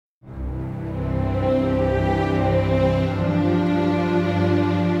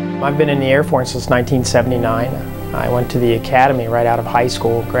I've been in the Air Force since 1979. I went to the academy right out of high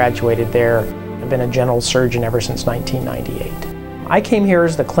school, graduated there. I've been a general surgeon ever since 1998. I came here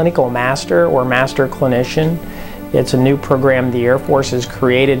as the clinical master or master clinician. It's a new program the Air Force has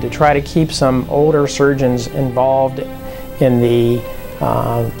created to try to keep some older surgeons involved in the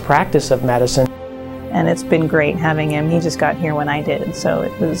practice of medicine. And it's been great having him. He just got here when I did, so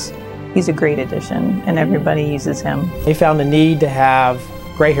he's a great addition, and everybody uses him. They found a need to have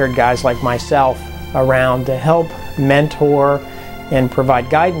gray-haired guys like myself around to help mentor and provide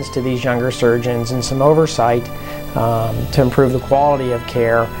guidance to these younger surgeons and some oversight to improve the quality of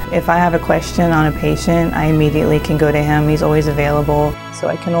care. If I have a question on a patient, I immediately can go to him. He's always available, so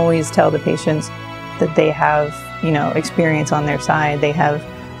I can always tell the patients that they have, experience on their side. They have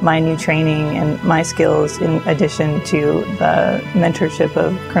my new training and my skills in addition to the mentorship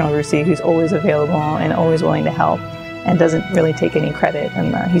of Colonel Russi, who's always available and always willing to help and doesn't really take any credit,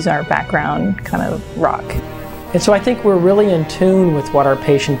 and he's our background kind of rock. And so I think we're really in tune with what our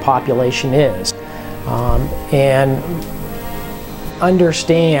patient population is and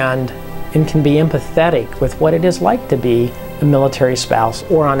understand and can be empathetic with what it is like to be a military spouse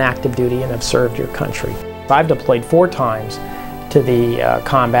or on active duty and have served your country. I've deployed 4 times to the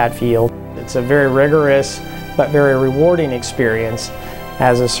combat field. It's a very rigorous but very rewarding experience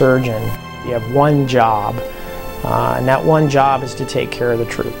as a surgeon. You have one job, and that one job is to take care of the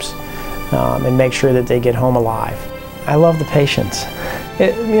troops and make sure that they get home alive. I love the patients.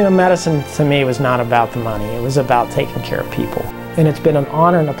 Medicine to me was not about the money, it was about taking care of people. And it's been an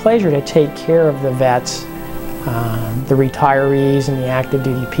honor and a pleasure to take care of the vets, the retirees and the active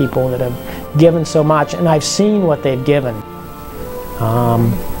duty people that have given so much, and I've seen what they've given.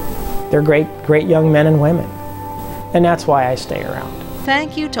 They're great young men and women, and that's why I stay around.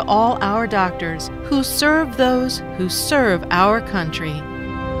 Thank you to all our doctors who serve those who serve our country.